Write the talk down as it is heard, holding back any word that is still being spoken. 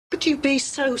could you be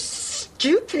so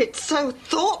stupid, so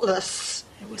thoughtless?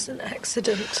 It was an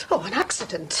accident. Oh, an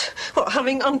accident? What,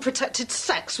 having unprotected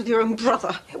sex with your own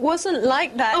brother? It wasn't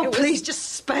like that. Oh, please,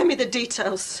 just spare me the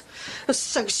details. It was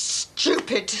so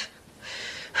stupid.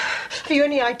 Have you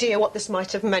any idea what this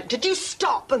might have meant? Did you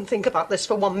stop and think about this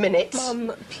for 1 minute?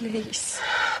 Mum, please.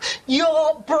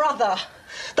 Your brother,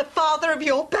 the father of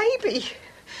your baby,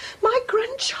 my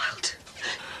grandchild.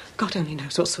 God only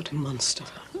knows what sort of monster.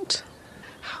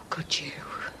 How could you?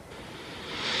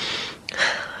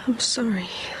 I'm sorry.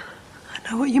 I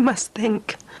know what you must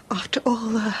think. After all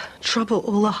the trouble,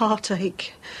 all the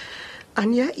heartache,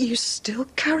 and yet you still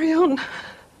carry on.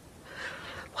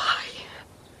 Why?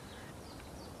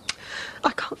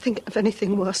 I can't think of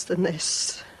anything worse than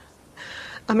this.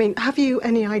 I mean, have you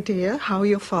any idea how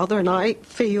your father and I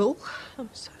feel? I'm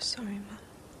so sorry, Mum.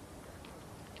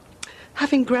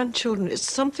 Having grandchildren is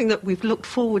something that we've looked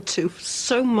forward to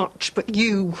so much, but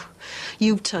you've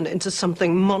turned it into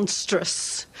something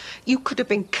monstrous. You could have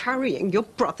been carrying your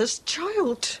brother's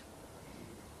child.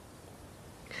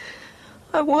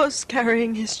 I was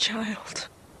carrying his child.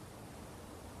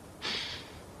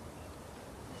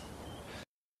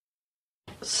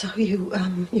 So you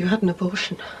had an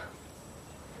abortion?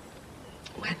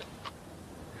 When?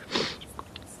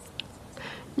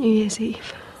 New Year's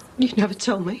Eve. You never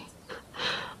told me.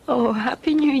 Oh,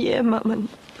 Happy New Year, Mum, and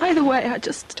either way, I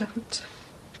just don't.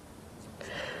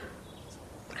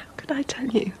 How could I tell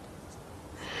you?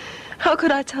 How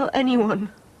could I tell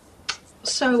anyone?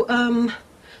 So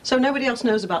nobody else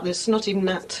knows about this, not even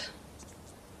Nat?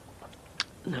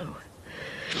 No.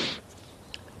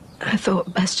 I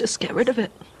thought best just get rid of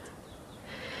it.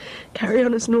 Carry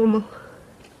on as normal.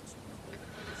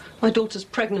 My daughter's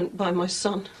pregnant by my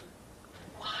son.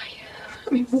 Why? I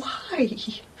mean, why?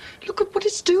 Look at what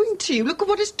it's doing to you. Look at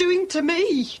what it's doing to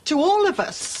me, to all of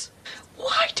us.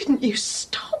 Why didn't you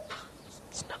stop?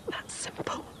 It's not that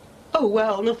simple. Oh,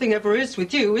 well, nothing ever is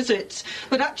with you, is it?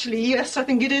 But actually, yes, I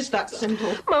think it is that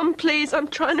simple. Mum, please, I'm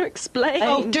trying to explain.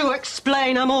 Oh, do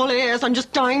explain. I'm all ears. I'm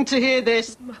just dying to hear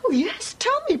this. Oh, yes,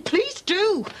 tell me, please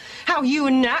do. How you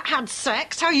and Nat had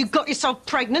sex, how you got yourself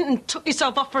pregnant and took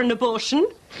yourself off for an abortion.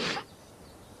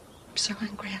 I'm so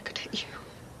angry I could hit you.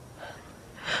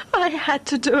 I had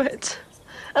to do it.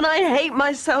 And I hate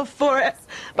myself for it.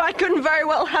 But I couldn't very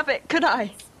well have it, could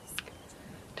I?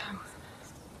 No.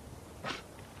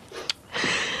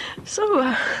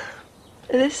 So,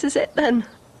 this is it then?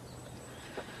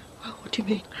 Well, what do you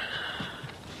mean?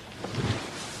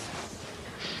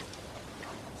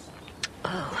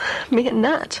 Well, me and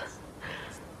Nat.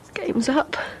 Game's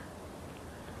up.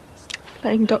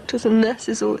 Playing doctors and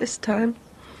nurses all this time.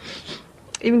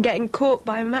 Even getting caught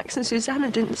by Max and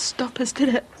Susanna didn't stop us, did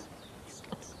it?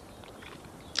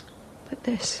 But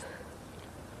this...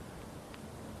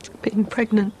 being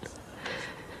pregnant...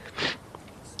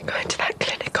 going to that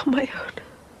clinic on my own...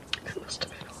 It must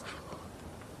have been awful.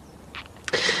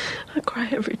 I cry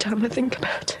every time I think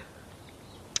about it.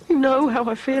 You know how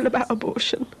I feel about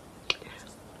abortion.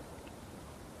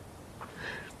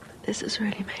 But this has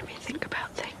really made me think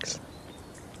about things.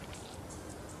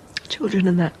 Children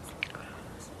and that.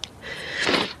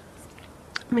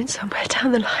 I mean, somewhere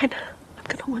down the line, I'm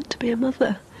going to want to be a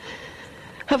mother.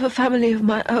 Have a family of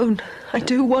my own. I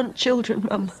do want children,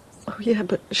 Mum. Oh, yeah,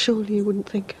 but surely you wouldn't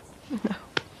think... No,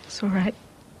 it's all right.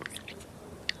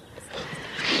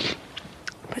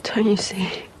 But don't you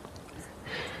see?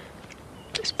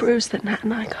 It's bruised that Nat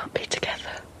and I can't be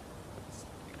together.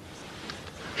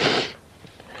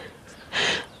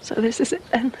 So this is it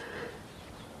then.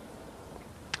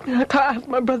 I can't have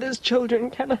my brother's children,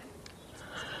 can I?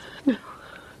 No.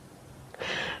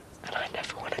 And I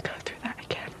never want to go through that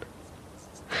again.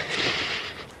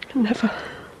 Never.